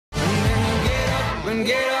up and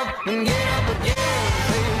get up and get up again.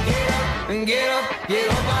 Say get up and get up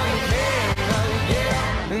on your feet. Get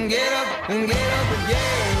up and get up and get up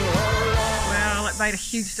again. Well, it made a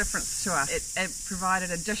huge difference to us. It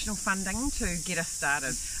provided additional funding to get us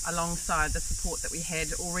started, alongside the support that we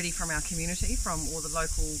had already from our community, from all the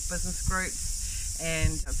local business groups,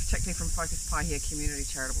 and particularly from Focus Paihia Community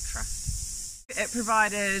Charitable Trust. It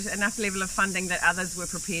provided enough level of funding that others were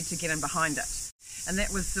prepared to get in behind it. And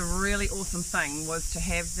that was the really awesome thing, was to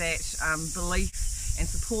have that belief and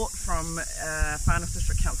support from Whanau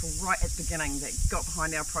District Council right at the beginning that got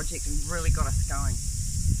behind our project and really got us going.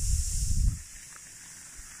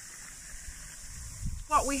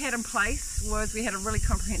 What we had in place was we had a really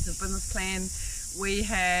comprehensive business plan. We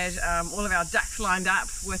had all of our ducks lined up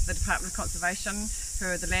with the Department of Conservation,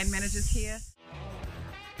 who are the land managers here.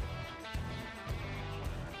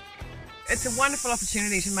 It's a wonderful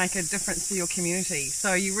opportunity to make a difference to your community,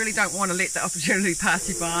 so you really don't want to let the opportunity pass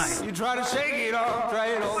you by. You try to shake it off,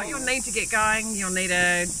 try it off. What you'll need to get going, you'll need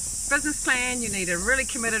a business plan, you need a really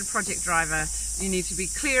committed project driver, you need to be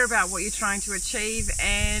clear about what you're trying to achieve,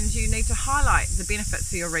 and you need to highlight the benefits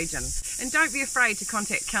for your region. And don't be afraid to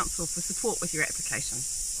contact council for support with your application.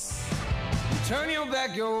 You turn your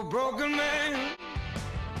back, you're a broken man.